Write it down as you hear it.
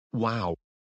Wow.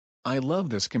 I love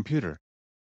this computer.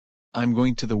 I'm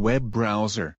going to the web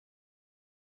browser.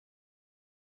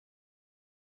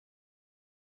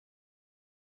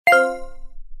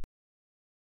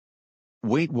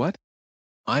 Wait, what?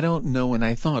 I don't know, and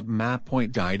I thought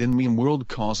MapPoint died in meme world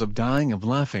cause of dying of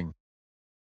laughing.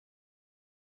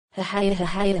 Ha ha ha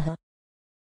ha ha.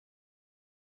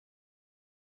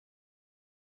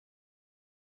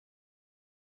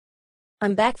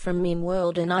 I'm back from meme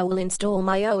world and I will install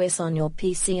my OS on your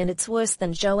PC, and it's worse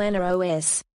than Joanna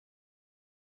OS.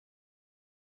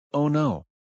 Oh no.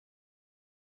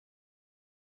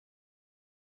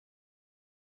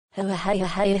 Ha ha ha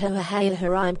ha ha ha ha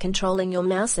ha. I'm controlling your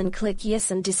mouse and click yes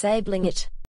and disabling it.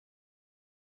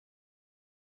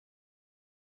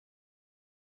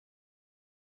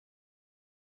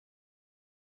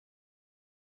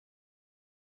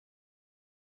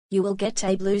 You will get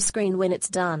a blue screen when it's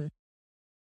done.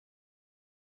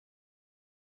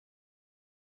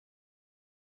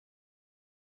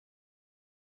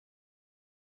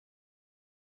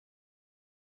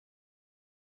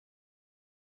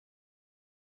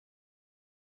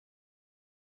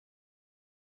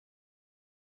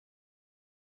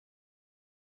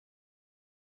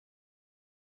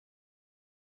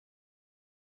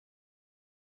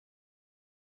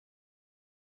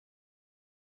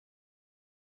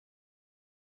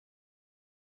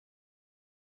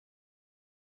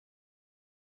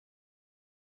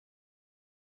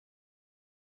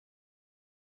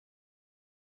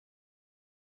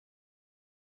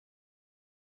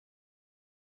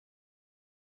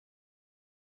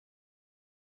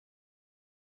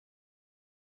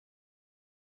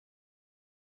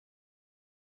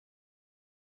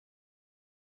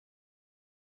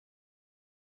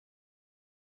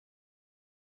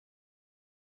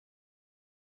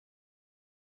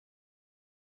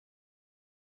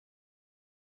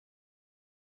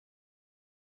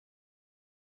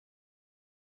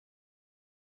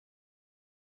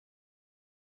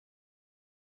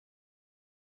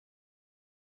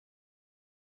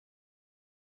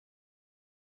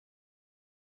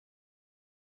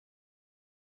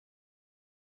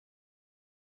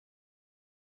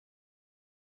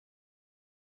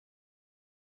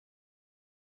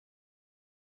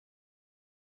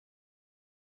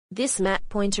 This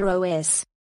MapPointer OS.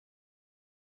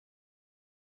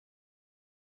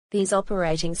 These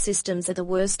operating systems are the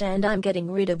worst, and I'm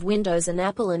getting rid of Windows and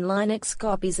Apple and Linux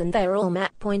copies, and they're all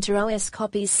MapPointer OS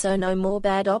copies, so no more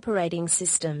bad operating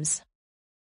systems.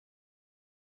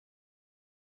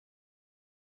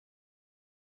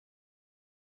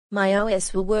 My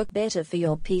OS will work better for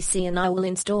your PC, and I will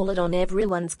install it on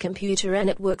everyone's computer, and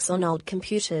it works on old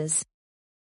computers.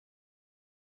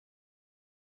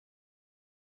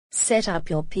 Set up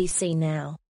your PC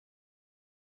now.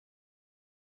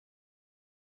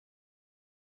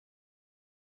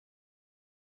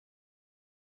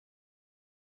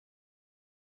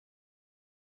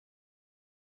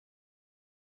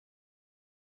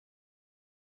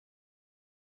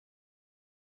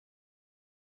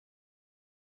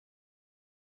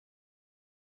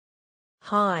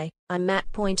 Hi, I'm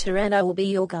MapPointer and I will be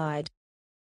your guide.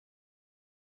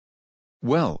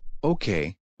 Well,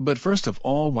 okay, but first of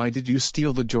all, why did you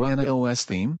steal the Joanna OS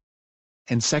theme?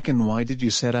 And second, why did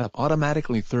you set up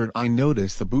automatically? Third, I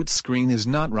noticed the boot screen is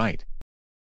not right.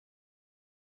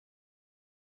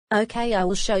 Okay, I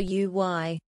will show you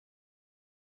why.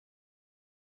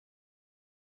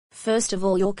 First of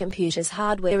all, your computer's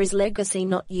hardware is legacy,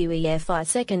 not UEFI.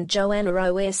 Second, Joanna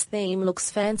OS theme looks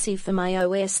fancy for my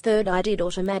OS. Third, I did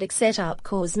automatic setup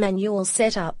cause manual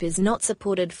setup is not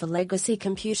supported for legacy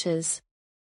computers.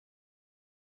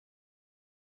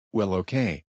 Well,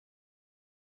 okay.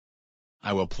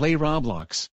 I will play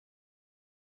Roblox.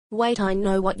 Wait, I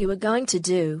know what you are going to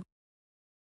do.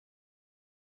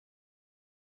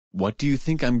 What do you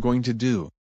think I'm going to do?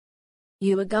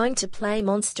 You are going to play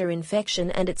Monster Infection,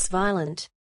 and it's violent.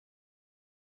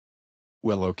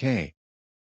 Well, okay.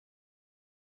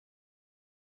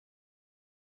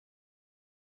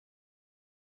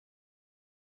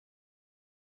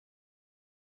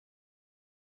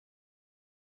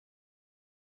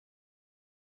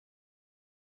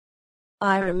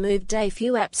 I removed a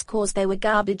few apps cause they were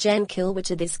garbage and killer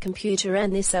to this computer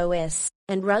and this OS,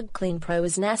 and Rug Clean Pro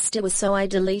is nasty, so I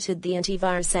deleted the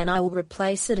antivirus and I will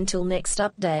replace it until next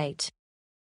update.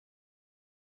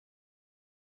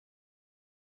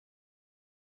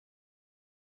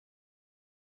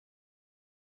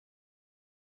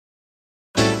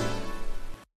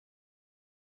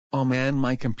 Oh man,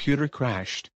 my computer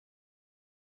crashed.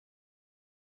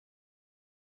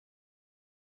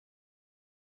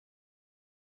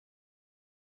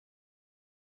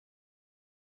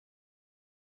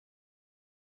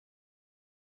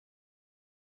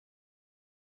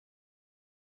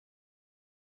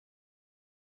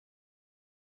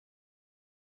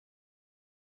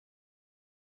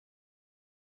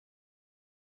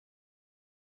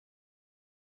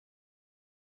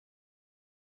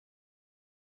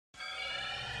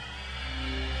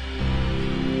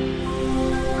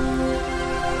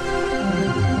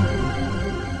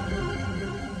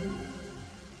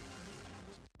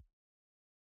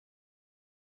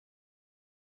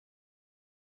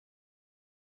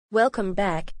 Welcome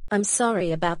back. I'm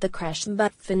sorry about the crash,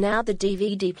 but for now the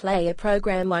DVD player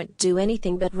program won't do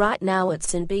anything, but right now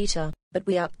it's in beta, but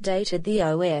we updated the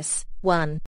OS.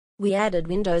 1. We added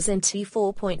Windows NT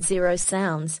 4.0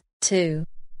 sounds. 2.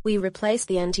 We replaced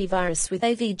the antivirus with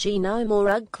AVG No More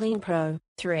UG Clean Pro.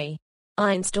 3.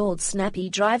 I installed Snappy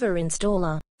Driver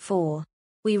Installer. 4.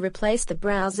 We replaced the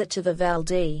browser to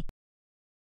Vivaldi.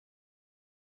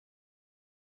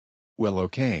 Well,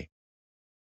 okay.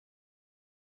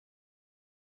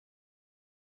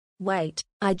 Wait,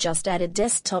 I just added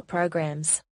desktop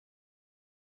programs.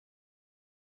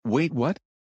 Wait, what?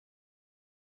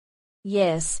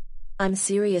 Yes, I'm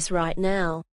serious right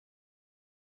now.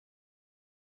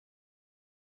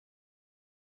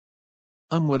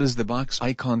 What is the box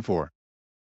icon for?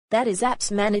 That is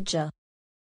Apps Manager.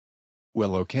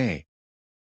 Well, okay.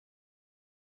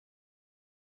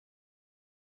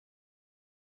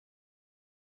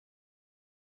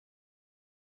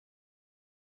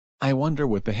 I wonder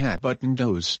what the hat button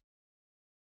does.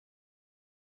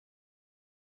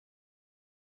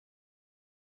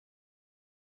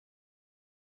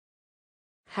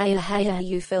 Hey,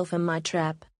 you fell for my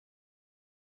trap.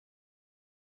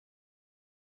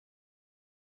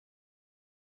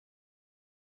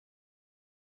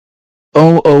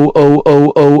 Oh,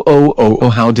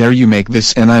 how dare you make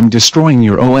this, and I'm destroying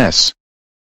your OS.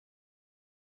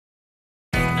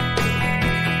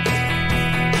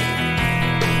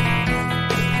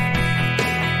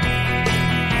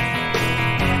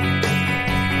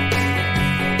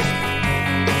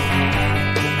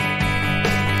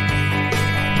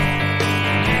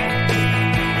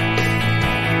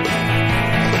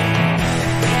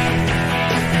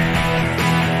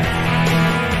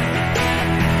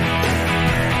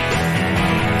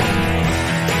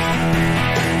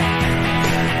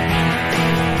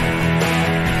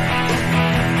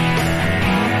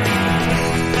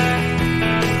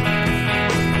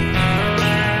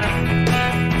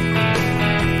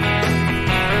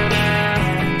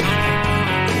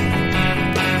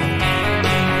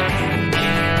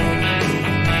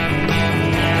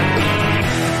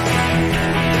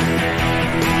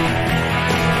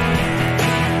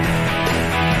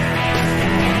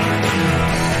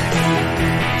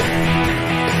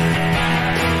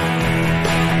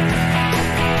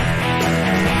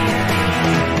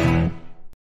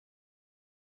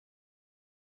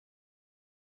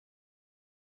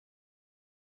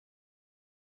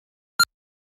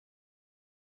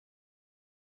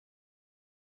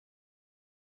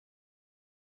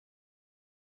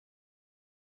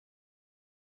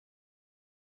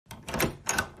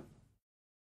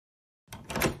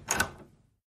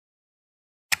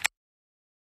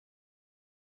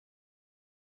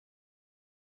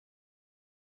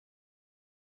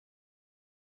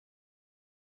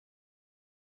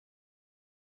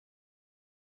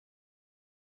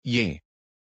 Yay.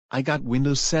 I got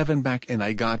Windows 7 back and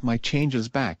I got my changes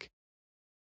back.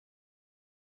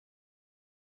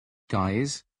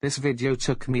 Guys, this video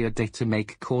took me a day to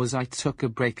make cause I took a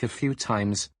break a few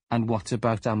times, and what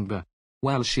about Amber?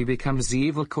 Well, she becomes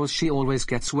evil cause she always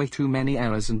gets way too many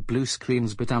errors and blue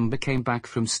screens, but Amber came back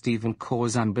from Steven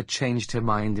cause Amber changed her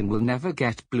mind and will never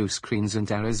get blue screens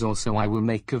and errors. Also, I will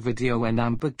make a video when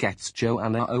Amber gets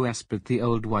Joanna OS, but the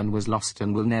old one was lost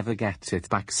and will never get it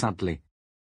back sadly.